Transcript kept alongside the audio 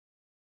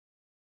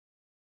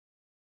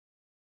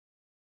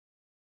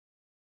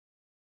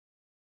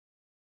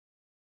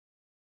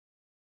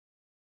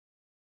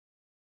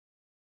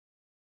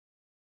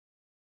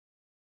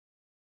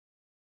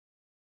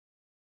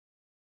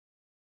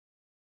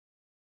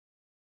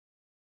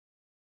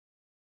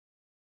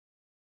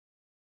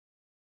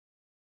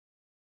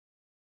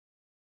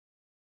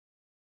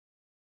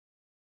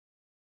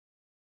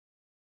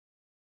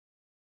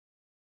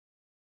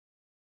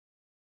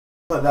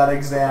But that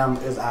exam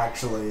is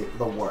actually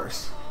the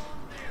worst.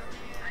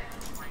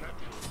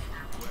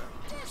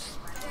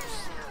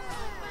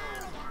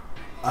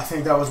 I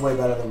think that was way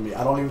better than me.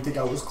 I don't even think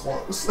I was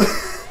close.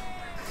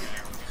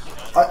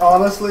 I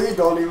honestly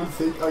don't even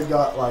think I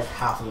got like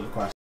half of the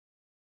question.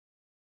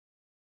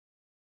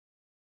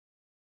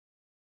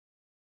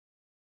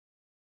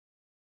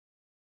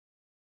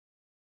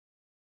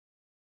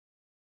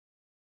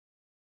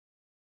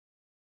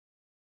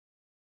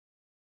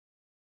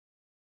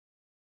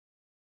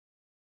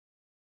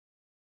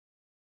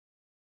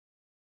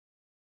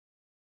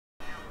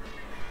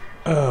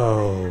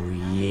 Oh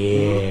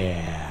yeah.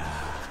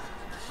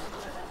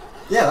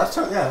 Yeah,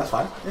 that's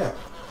fine. Yeah.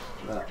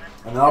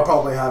 And then I'll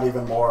probably have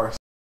even more.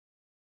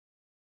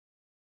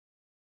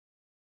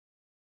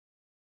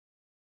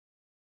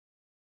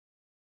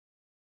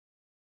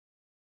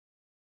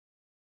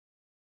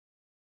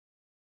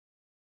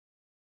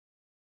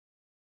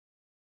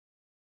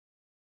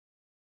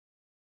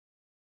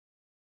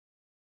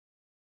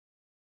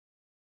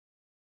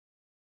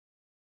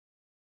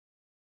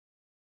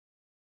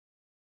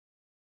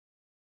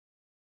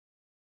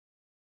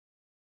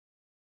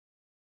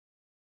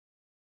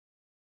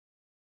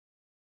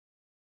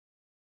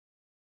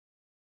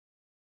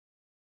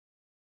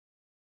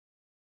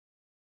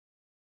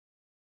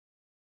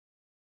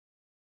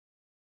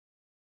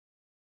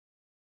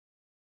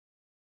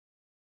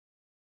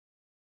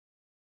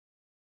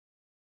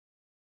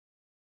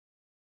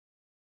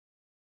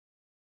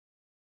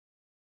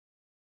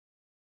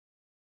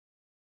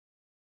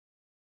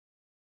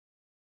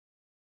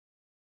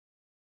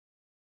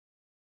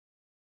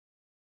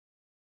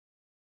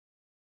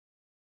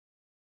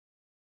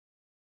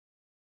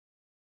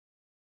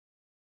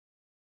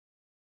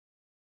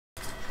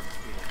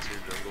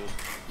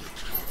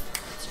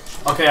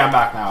 Okay, I'm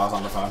back now. I was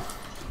on the phone.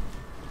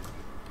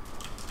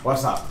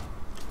 What's up?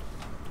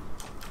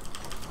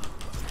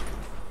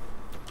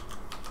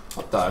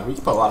 What the? We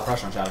can put a lot of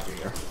pressure on Shadow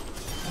here.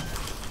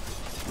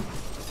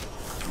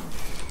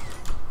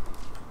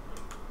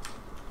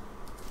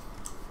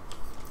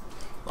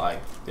 Like,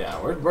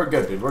 yeah, we're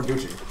good, dude. We're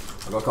Gucci.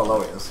 Look how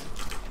low he is.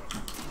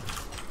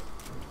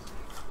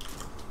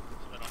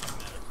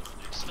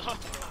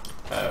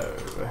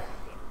 Oh.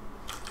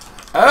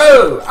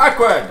 Oh!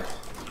 Awkward!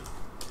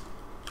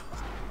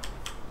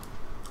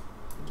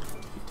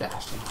 He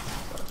dashed him.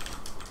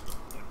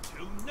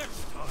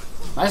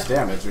 Nice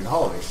damage, dude.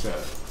 Holy shit.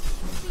 Let's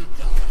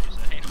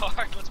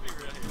be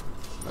real here.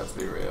 Let's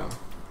be real.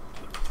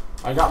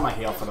 I got my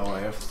heal for the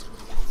wave.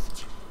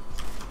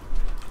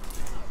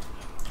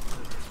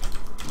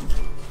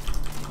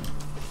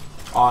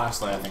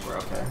 Honestly, I think we're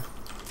okay.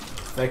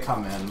 If they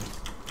come in.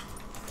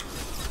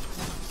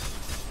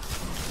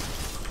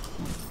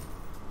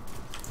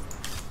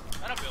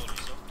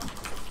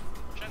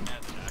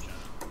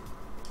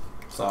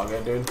 It's all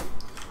good, dude.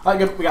 Alright,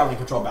 good. We got link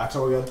control back,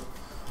 so we're good.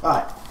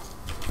 Alright.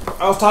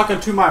 I was talking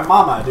to my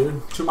mama,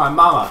 dude. To my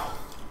mama.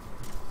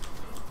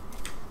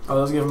 I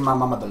was giving my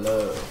mama the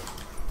love.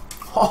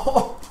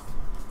 Oh.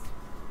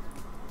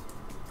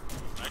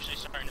 I'm actually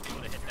starting to be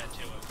able to hit that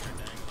too at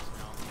weird angles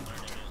now. I'm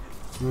learning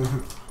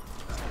it.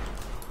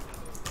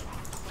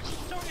 What's he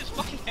throwing his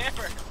fucking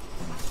hammer?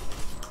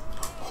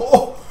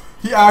 Oh,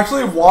 he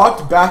actually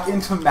walked back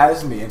into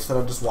Mesme instead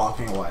of just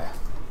walking away.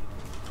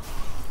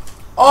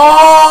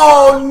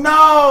 Oh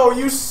no!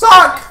 You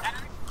suck!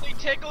 He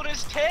tickled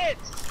his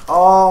tits!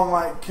 Oh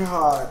my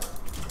god.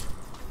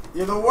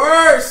 You're the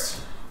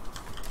worst!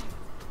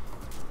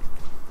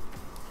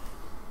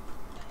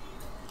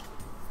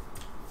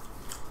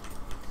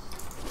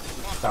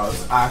 That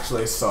was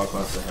actually so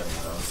close to hitting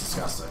it. That was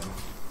disgusting.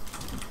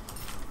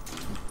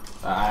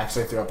 I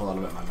actually threw up a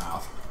little bit in my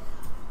mouth.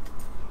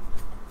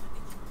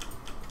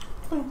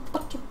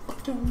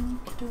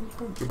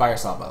 You're by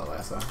yourself, by the way,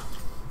 so.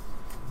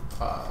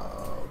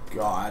 Oh,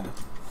 God.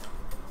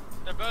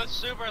 They're both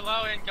super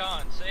low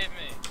Incon. Save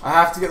me. I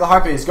have to get the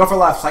harpies. Go for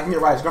left. I can get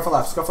right. Go for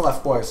left. Go for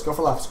left, boys. Go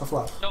for left. Go for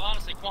left. No,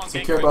 honestly, Guan,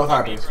 Secure both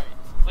harpies. Right.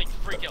 Like,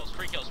 free kills,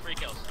 free kills, free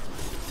kills.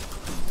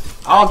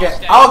 I'll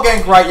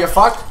gank right, you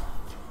fuck.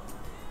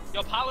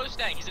 Yo, Paolo's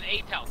staying. He's an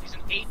 8th health. He's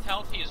an 8th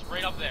health. He is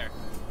right up there.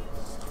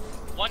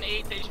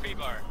 1/8 HP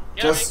bar.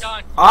 Get him,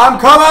 Incon. I'm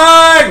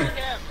coming!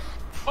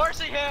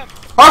 Horsey him!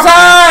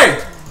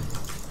 Horsey!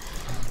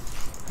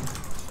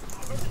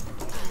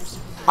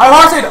 I'm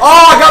horseyed! Oh,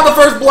 I got the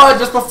first blood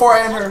just before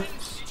I enter.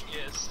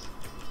 Yes.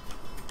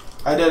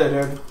 I did it,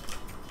 dude.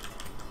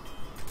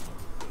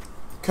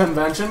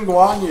 Convention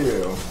Guan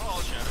Yu. Oh,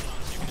 Shadow.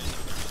 You can do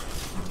something.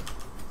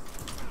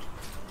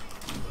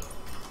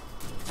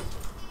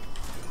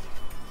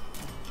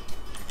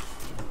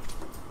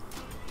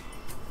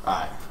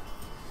 Alright.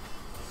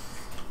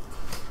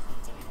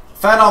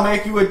 Fen, I'll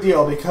make you a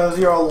deal because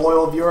you're a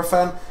loyal viewer,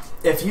 Fen.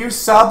 If you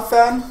sub,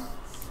 Fen,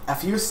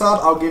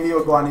 I'll give you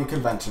a Guan Yu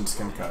convention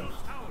skin code.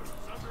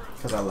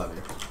 Because I love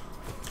you.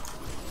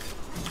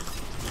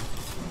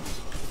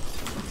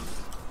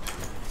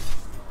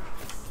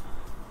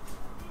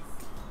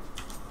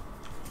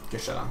 Get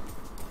shit on.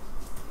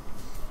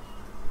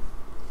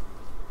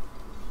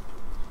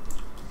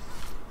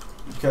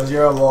 Because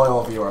you're a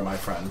loyal viewer, my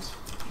friend.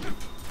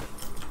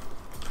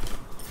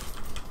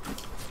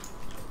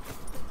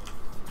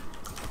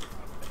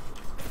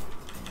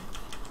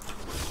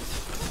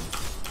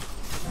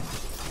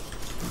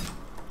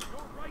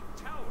 Your right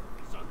tower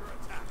is under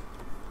attack.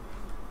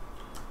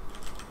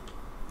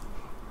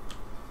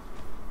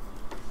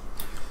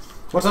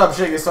 What's up,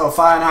 Shiggy? So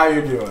fine, how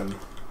you doing?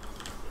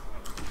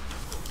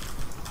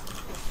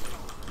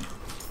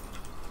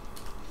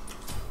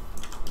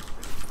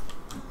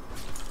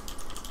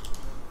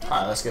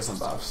 Alright, let's get some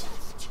buffs.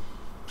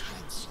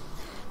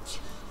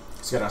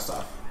 Let's get our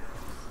stuff.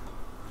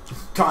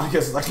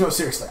 Connicus like, no,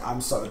 seriously,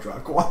 I'm so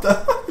drunk. What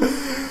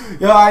the?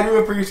 Yo, I do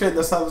appreciate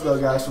the subs though,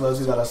 guys. For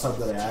those of you that are subbed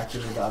today, I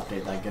actually need to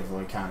update that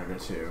giveaway counter to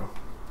 2.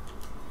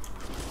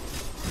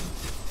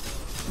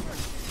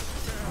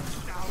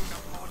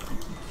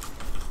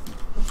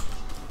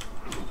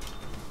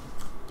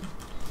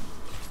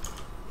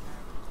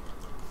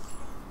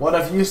 What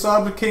if you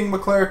subbed King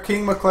McClare?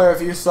 King McClare,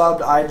 if you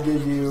subbed, I'd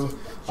give you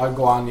a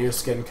Guan Yu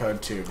skin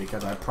code too,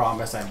 because I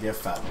promised I'd give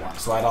Fen one.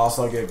 So I'd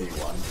also give you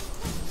one.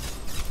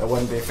 It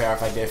wouldn't be fair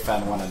if I gave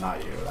Fen one and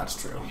not you.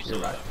 That's true. You're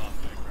right.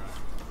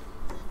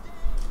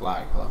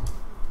 Lag, hello.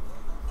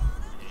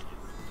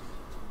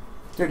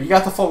 Dude, you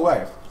got the full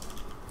wave.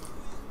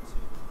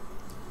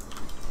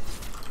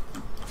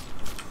 I'm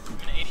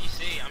an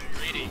ADC. I'm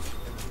greedy.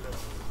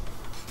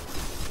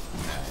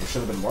 Yeah, you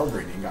should have been more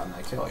greedy and gotten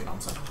that kill, you know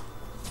what I'm saying?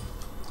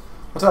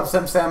 What's up,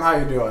 Sim Sam? How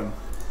you doing?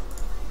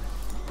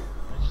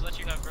 I just let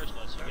you have first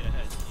blood, so you get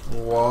ahead.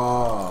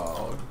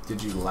 Whoa.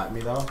 Did you let me,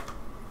 though?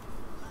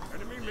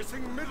 Enemy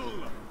missing middle.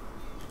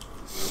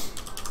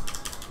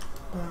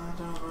 They're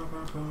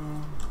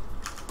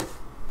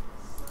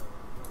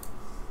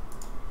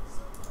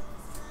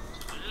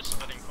just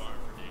splitting farm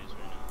for days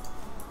right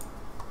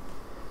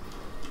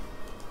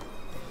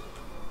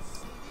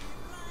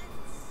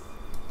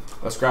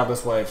now. Let's grab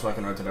this wave so I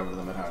can rotate over to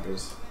the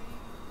mid-houses.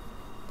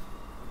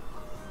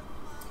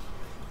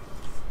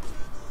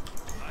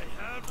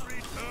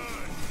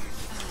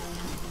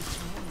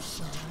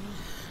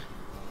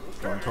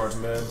 Going towards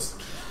mids.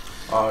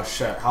 Oh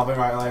shit, helping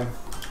right lane.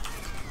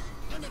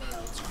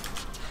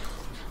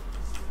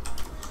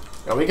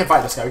 Yo, we can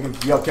fight this guy. We can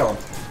kill him.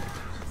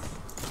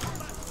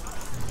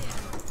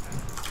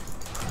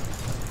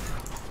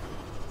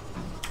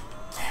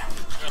 Damn.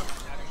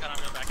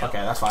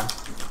 Okay, that's fine.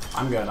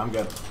 I'm good. I'm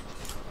good.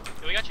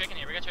 Yo, we got chicken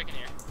here. We got chicken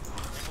here.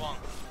 Drink long.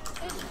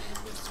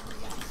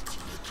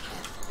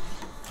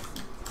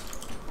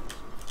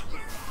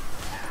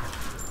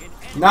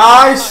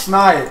 Nice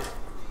Smite.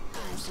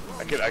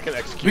 I can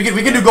execute.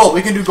 We can do gold.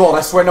 We can do gold.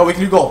 I swear, no, we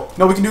can do gold.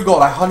 No, we can do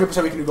gold.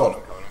 100% we can do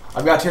gold.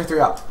 I've got tier 3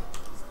 up.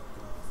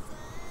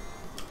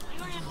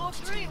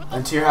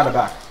 And tier had it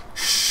back.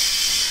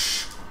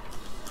 Shh.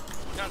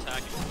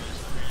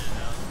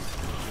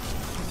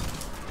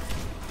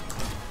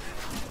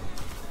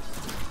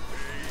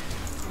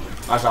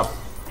 Nice job.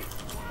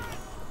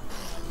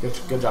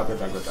 Good job. Good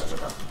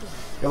job.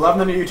 You're loving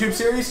the new YouTube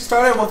series you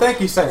started? Well, thank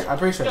you, Saint. I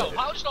appreciate it. Yo,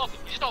 how just ulti?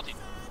 He just ulti.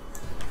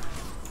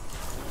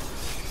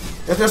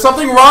 Is there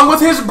something wrong with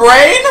his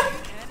brain?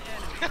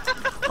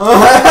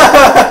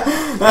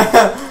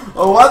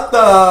 What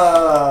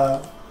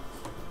the?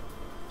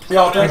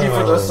 Yo, thank you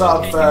for the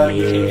sub, fan.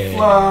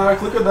 Yeah.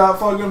 Look at that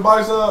fucking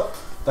bicep.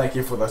 Thank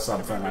you for the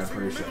sub, fan. I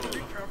appreciate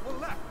it.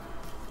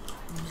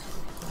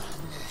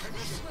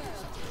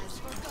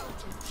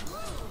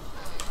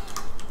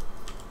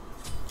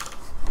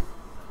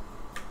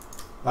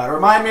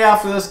 Remind me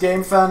after this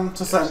game, Fen,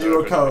 to send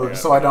you a code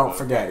so I don't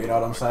forget. You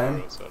know what I'm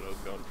saying?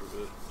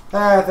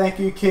 Hey, thank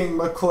you, King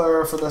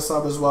McClure, for the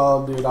sub as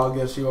well, dude. I'll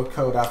get you a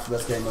code after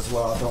this game as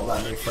well. Don't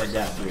let me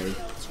forget, dude.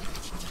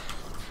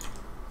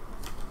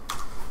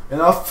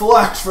 Enough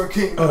flex for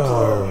King McClure.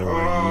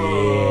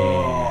 Oh,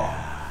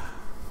 yeah.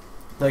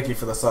 Thank you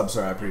for the sub,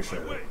 sir. I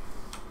appreciate it.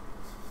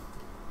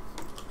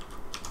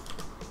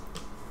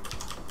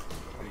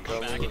 I'm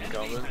coming.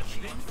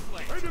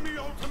 Enemy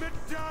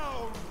ultimate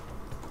down.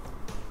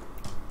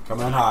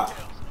 Coming in hot.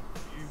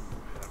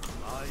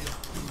 I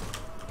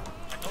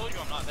told you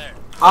I'm not there.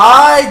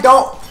 I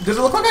don't. Does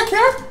it look like I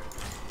care?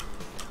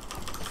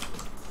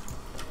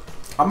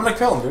 I'm gonna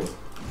kill him, dude.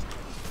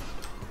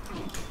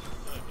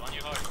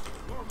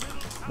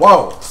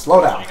 Whoa,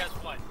 slow down.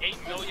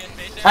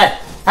 Hey.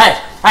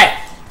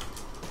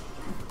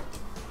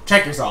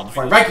 Check yourself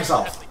before you wreck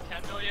yourself.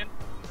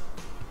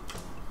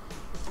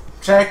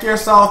 Check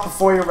yourself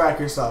before you wreck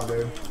yourself,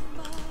 dude.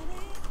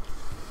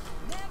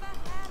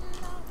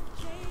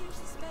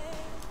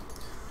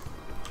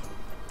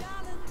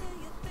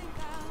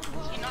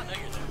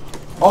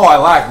 Oh, I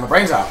lagged. My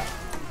brain's out.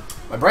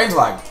 My brain's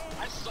lagged.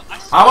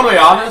 I want to be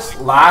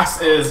honest.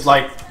 Lass is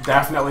like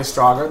definitely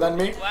stronger than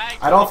me.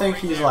 I don't think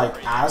he's like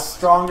as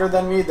stronger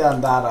than me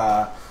than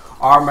that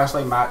arm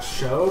wrestling match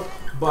showed.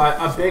 But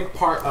a big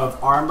part of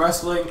arm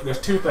wrestling,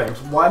 there's two things.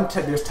 One,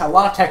 there's a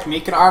lot of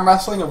technique in arm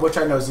wrestling, of which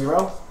I know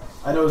zero.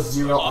 I know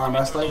zero arm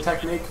wrestling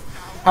technique.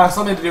 Has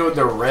something to do with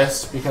the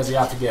wrist because you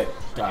have to get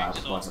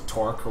what's it,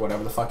 torque or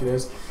whatever the fuck it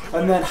is.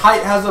 And then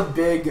height has a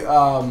big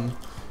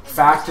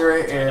factor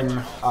in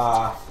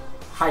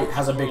height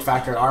has a big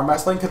factor in arm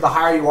wrestling, because the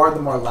higher you are,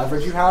 the more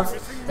leverage you have.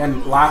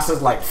 And Lass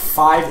is like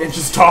 5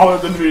 inches taller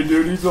than me,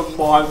 dude. He's a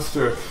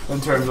monster in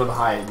terms of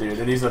height, dude.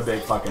 And he's a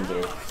big fucking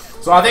dude.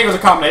 So I think it was a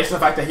combination of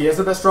the fact that he is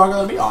a bit stronger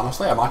than me,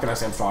 honestly. I'm not going to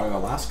say I'm stronger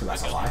than Lass, because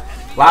that's a lie.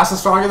 Lass is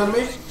stronger than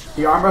me.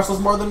 He arm wrestles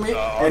more than me,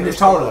 and he's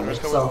taller than me.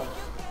 So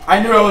I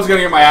knew I was going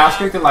to get my ass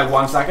kicked in like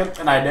 1 second,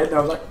 and I did. And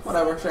I was like,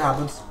 whatever, shit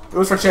happens. It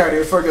was for charity. It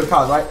was for a good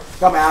cause, right?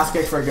 Got my ass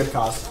kicked for a good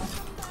cause.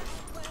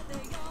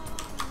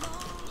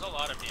 There's a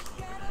lot of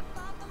people.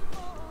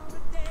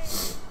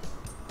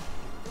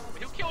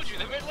 Who killed you?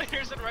 The mid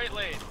laners in right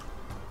lane.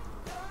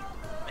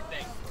 I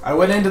think. I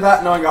went into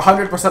that knowing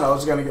 100% I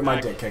was going to get my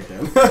dick kicked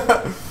in.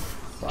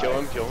 Kill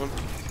him, kill him.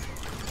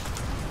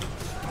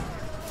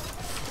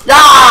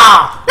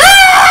 Yeah!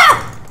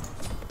 Yeah!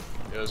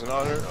 It was an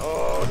honor.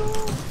 Oh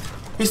no.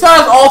 He still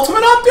has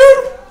ultimate up,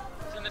 dude?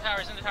 He's in the tower,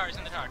 he's in the tower, he's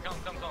in the tower. Come,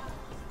 come, come.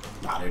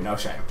 Nah, dude, no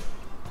shame.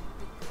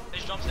 He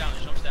just jumps down,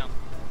 he jumps down.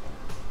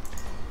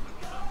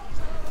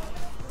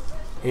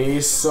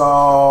 He's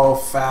so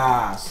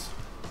fast.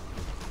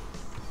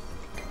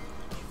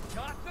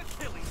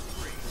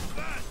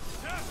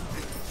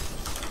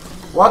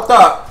 What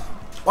the?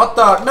 What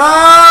the?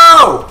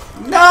 No!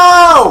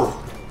 No!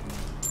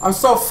 I'm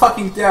so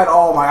fucking dead.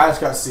 Oh my, I just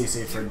got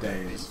CC'd for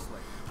days.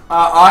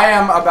 I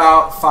am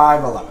about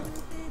 5'11".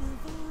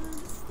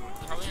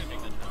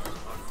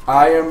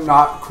 I am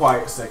not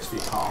quite 6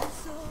 feet tall.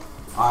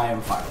 I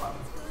am 5'11".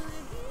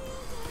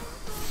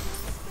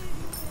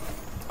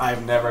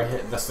 I've never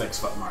hit the 6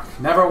 foot mark.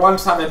 Never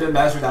once have I been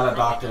measured at a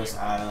doctor's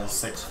as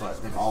 6 foot.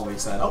 They've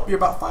always said, oh, you're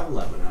about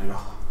 5'11". And I go,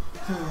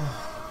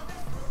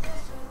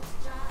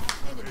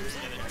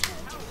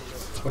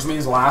 which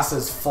means Lass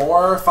is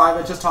 4 or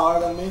 5 inches taller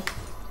than me.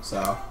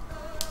 So,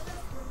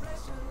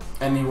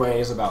 and he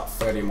weighs about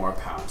 30 more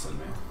pounds than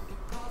me.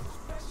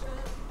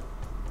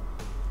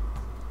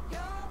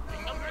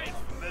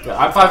 Yeah,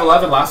 I'm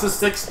 5'11", Lass is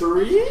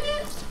 6'3",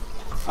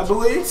 I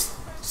believe.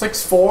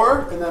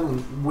 6'4", and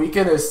then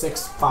Weekend is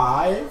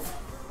 6'5".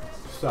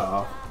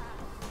 So,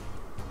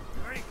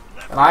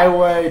 and I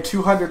weigh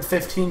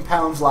 215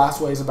 pounds. Lass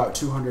weighs about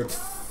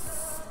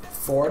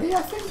 240,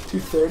 I think,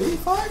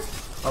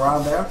 235,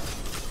 around there.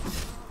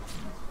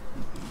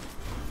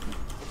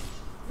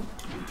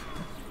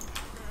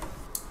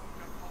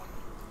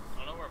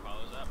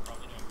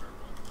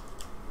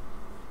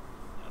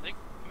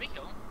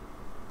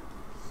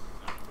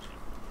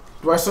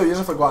 Do I still use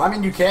it for Guan? I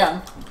mean, you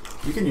can.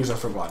 You can use it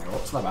for Guan.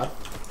 It's not bad.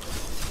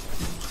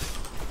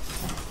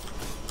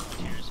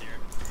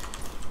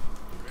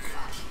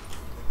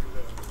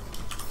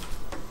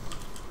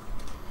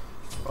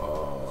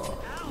 Oh,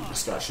 you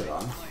just got shit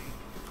on.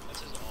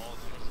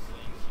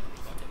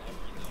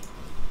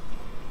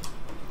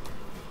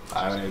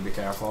 I need to be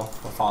careful.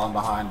 We're falling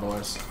behind,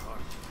 boys.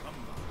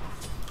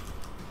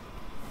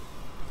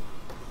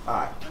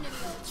 Alright.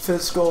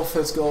 Physical,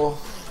 physical.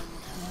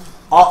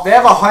 Oh, they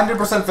have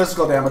 100%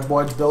 physical damage,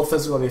 boys. Build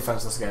physical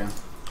defense this game.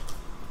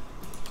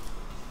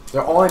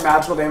 Their only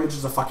magical damage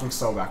is a fucking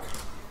Sobek,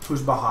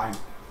 who's behind.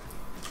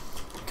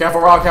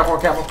 Careful, Rob. Careful,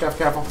 careful, careful,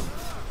 careful.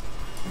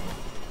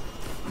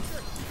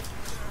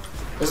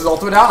 This is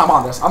ultimate down. I'm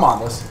on this. I'm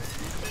on this.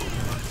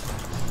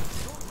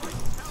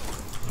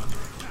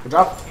 Good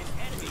job.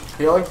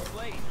 Healing.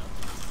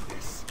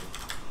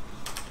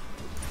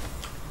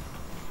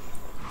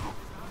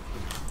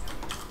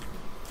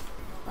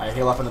 Alright,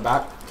 heal up in the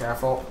back.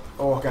 Careful.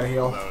 Oh, gotta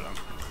heal. No.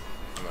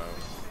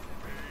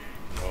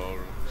 Oh,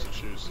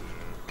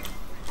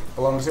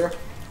 Balloon's here.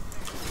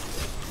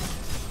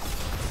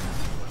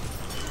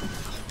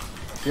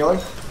 Healing.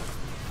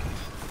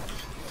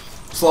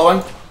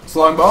 Slowing.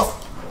 Slowing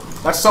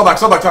both. That's Sobek.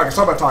 Sobek target.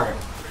 Sobek target.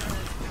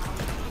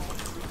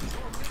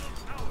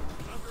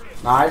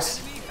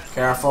 Nice.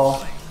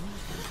 Careful.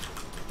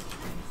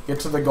 Get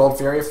to the gold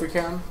fury if we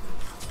can.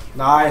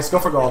 Nice. Go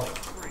for gold.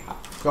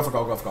 Go for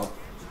gold. Go for gold.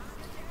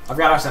 I've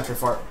got our sentry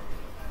for it.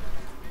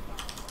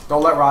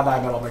 Don't let Rod die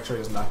middle. Make sure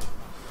he doesn't die.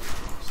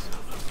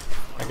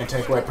 I can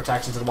take away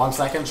protections in 1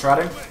 second.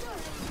 Shredding.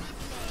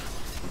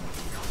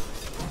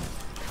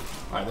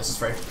 Alright, this is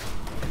free.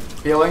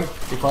 Healing.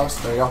 Too close.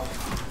 There you go.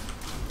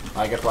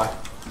 Alright, good play.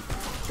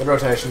 Good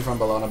rotation from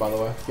Bologna, by the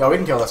way. Yo, we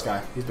can kill this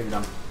guy. He's being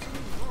dumb.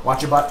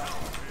 Watch your butt.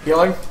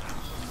 Healing.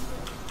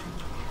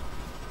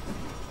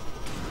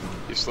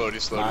 He's slowed,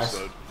 he's slowed, Nice. he's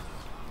slowed.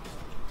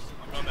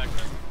 I'm going back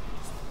there.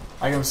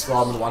 I can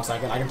scroll him in 1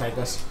 second. I can take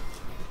this.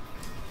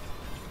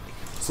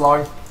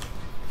 Slowing.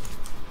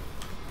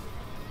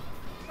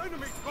 There you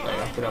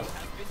go. Good up.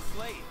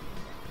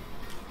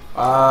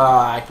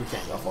 We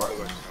can't go for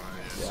it.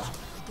 Yeah.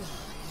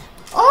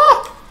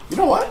 Ah! You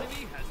know what?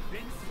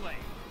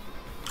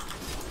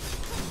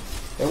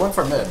 They went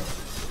for mid.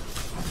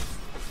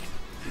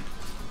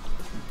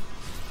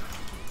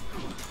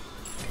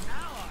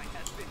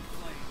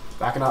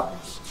 Backing up.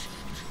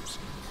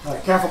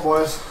 Alright, careful,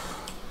 boys.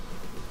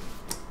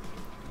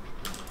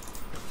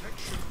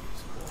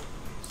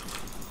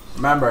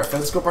 Remember,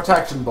 physical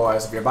protection,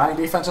 boys. If you're buying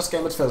defense this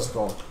game, it's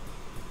physical.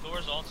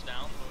 Thor's ult's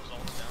down. Thor's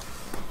ult's down.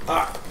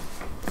 Ah.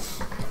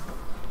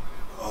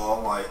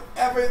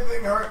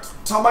 Everything hurts.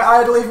 Tell my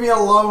eye to leave me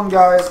alone,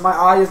 guys. My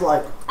eye is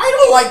like, I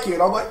don't like you.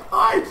 And I'm like,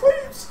 eye,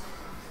 please.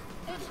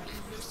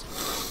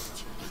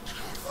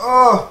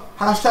 Oh,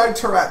 hashtag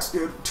Tourette's,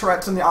 dude.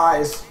 Tourette's in the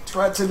eyes.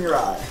 Tourette's in your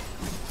eye.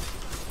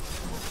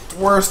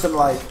 Worse than,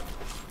 like,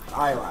 an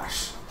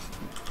eyelash.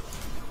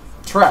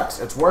 Tourette's.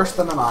 It's worse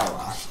than an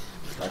eyelash.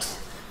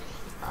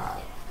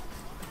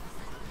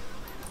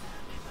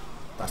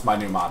 That's my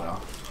new motto.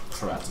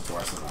 Tourette's. It's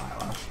worse than an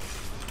eyelash.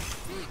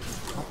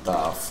 What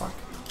the fuck?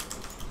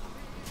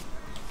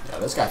 Yeah,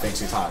 this guy thinks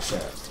he's hot as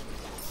shit.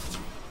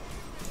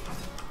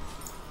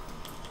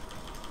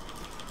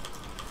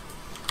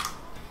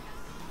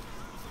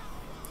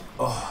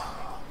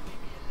 Oh.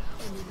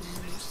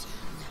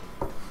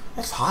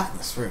 It's hot in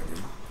this room, dude.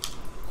 Oh,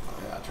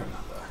 yeah, turn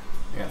on the...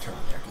 You gotta turn on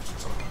the air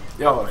conditioner.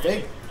 Yo,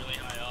 big... Really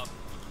high up.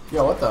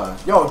 Yo, what the...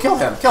 Yo, kill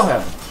him! Kill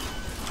him!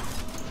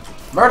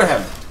 Murder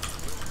him!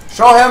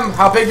 Show him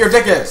how big your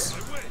dick is!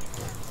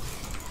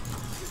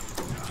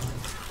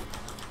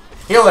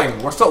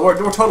 Healing! We're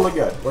totally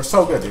good. We're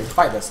so good, dude.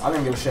 Fight this. I don't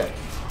even give a shit.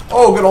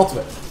 Oh, good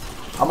ultimate.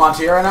 I'm on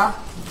tier right now.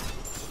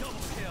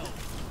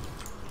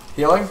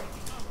 Healing?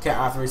 Can't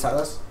I have to reset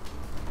this?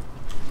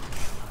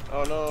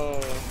 Oh no.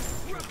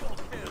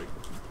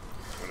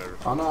 Whatever.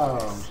 Oh no.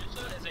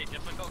 Medusa is a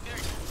difficult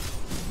character.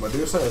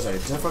 Medusa is a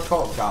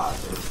difficult god,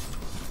 dude.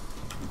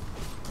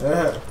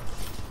 Yeah.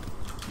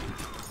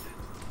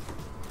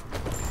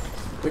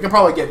 We can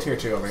probably get tier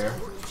 2 over here.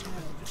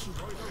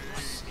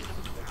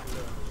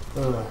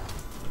 Ugh.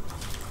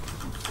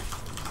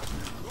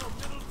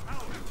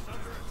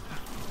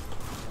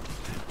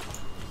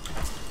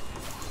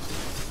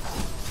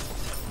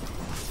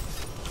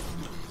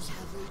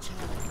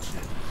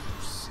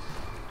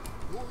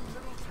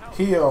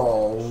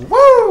 Heal.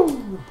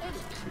 Woo!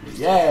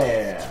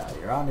 Yeah,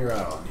 you're on your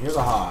own. Here's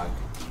a hog.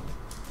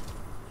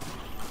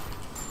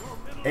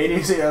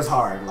 ADC is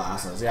hard,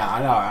 lasses. Yeah, I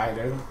know, right,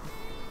 dude?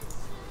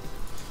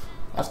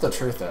 That's the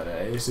truth, though,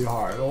 dude. ADC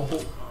hard. Oh.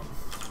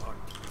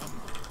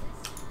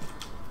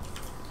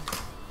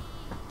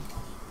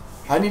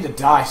 I need to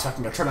die so I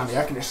can go turn on the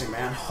air conditioning,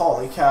 man.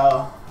 Holy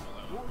cow.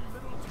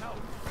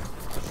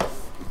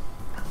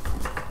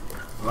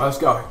 Let's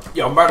go.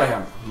 Yo, murder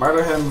him.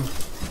 Murder him.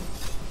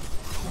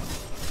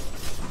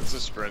 That's a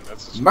sprint.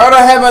 That's a sprint.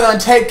 Murder him and then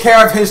take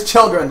care of his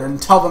children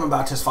and tell them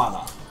about his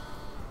father.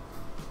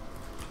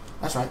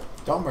 That's right.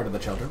 Don't murder the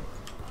children.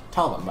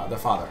 Tell them about their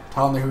father.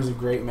 Tell them that he was a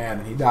great man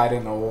and he died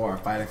in a war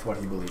fighting for what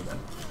he believed in.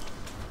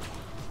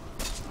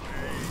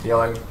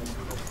 Healing.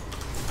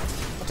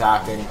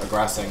 Attacking.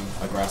 Aggressing.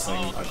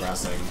 Aggressing.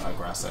 Aggressing.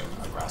 Aggressing.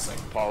 Aggressing.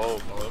 Follow.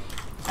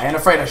 I ain't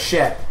afraid of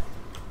shit.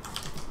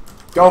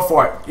 Go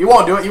for it. You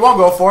won't do it. You won't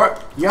go for it.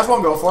 You guys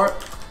won't go for it.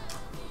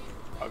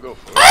 I'll go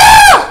for it.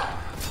 Ah!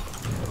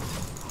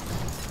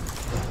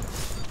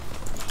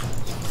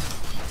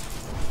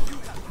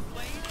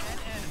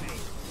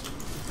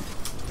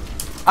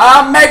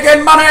 I'm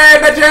making money,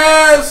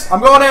 bitches!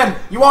 I'm going in.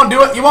 You won't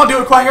do it. You won't do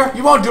it, Quanger.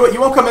 You won't do it.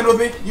 You won't come in with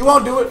me. You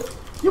won't do it.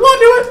 You won't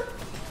do it.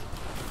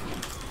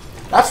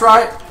 That's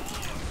right.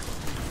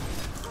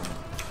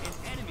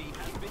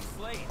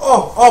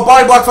 Oh,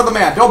 body block for the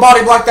man. Don't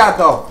body block that,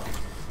 though.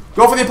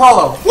 Go for the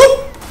Apollo.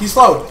 Whoop! He's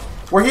slowed.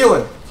 We're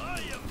healing.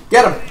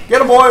 Get him.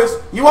 Get him,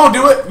 boys. You won't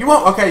do it. You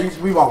won't. Okay,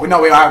 we won't.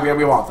 No, we won't,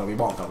 though. We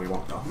won't, though. We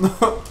won't,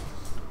 though.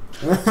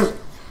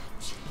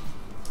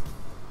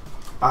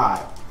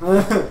 Alright.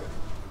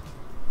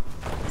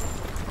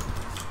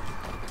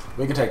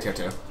 We can take tier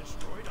 2.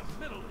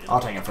 I'll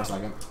take it for a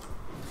second.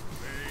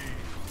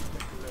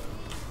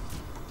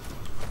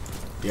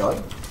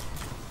 Healing.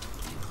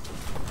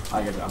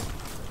 I get down.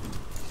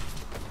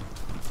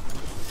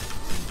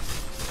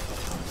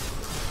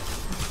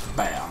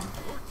 Bam.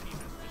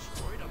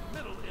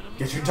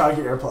 Get your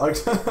target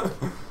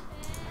earplugged.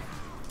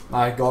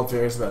 My gold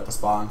fury is about to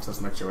spawn, so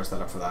let's make sure we're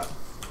set up for that.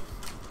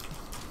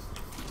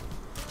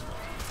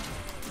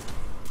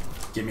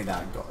 Give me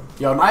that gold.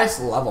 Yo, nice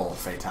level,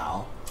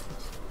 Fatale.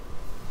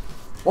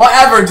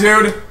 Whatever,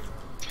 dude!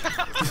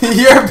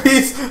 You're a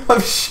piece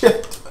of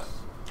shit.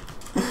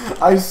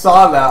 I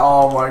saw that.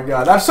 Oh my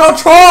god. That's so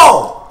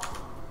troll!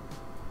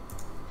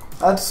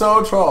 That's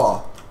so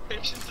troll.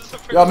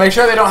 Yo, make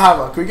sure they don't have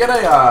a... Can we get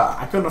a...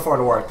 I couldn't afford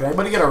to work. Did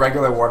anybody get a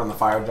regular ward on the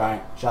Fire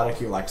Giant? Shadow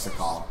Q likes to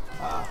call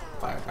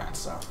Fire Giants,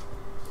 so...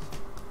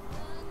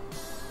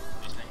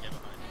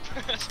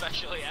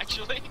 Especially,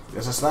 actually.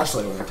 It's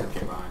especially when I can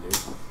get behind, dude.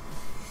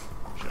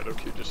 Shadow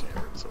Q just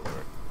hammered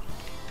somewhere.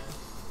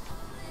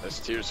 There's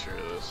tears for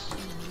this.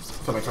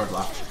 Coming towards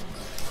left.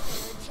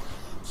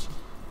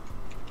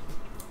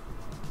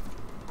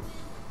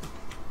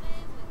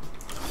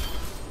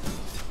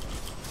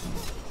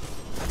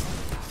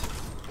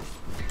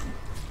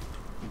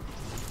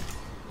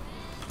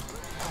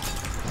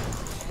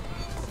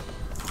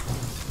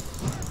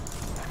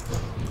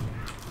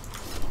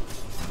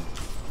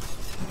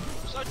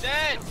 So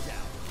dead!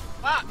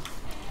 Fuck!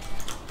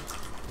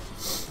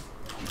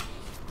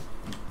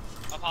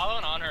 Apollo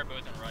and Honor are both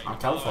in right. I'm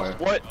coming for you.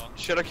 What?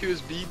 Shadow Q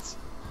is beads?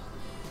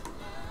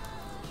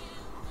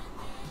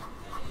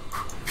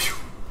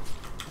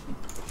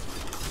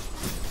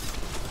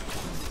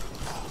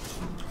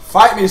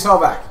 Fight me,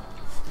 Sobek.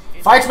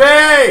 Fight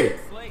me!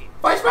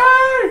 Fight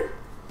me!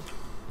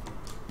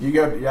 You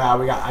good? Yeah,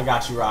 I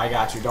got you. I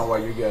got you. Don't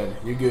worry, you good.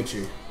 You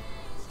Gucci.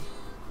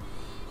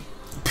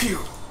 Pew!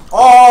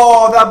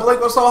 Oh, that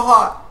blink was so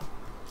hot.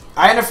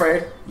 I ain't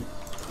afraid.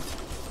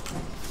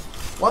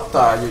 What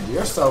the? Dude,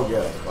 you're so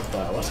good. What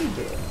the? What's he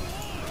doing?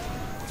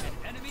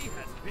 An enemy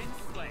has been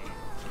slain.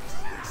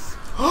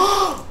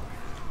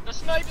 The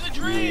snipe, the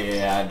dream.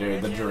 Yeah,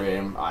 dude, the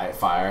dream. I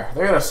fire.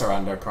 They're gonna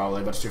surrender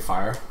probably, but it's too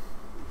fire.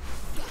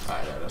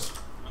 Alright, there it is.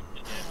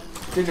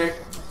 GG.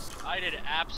 I did absolutely.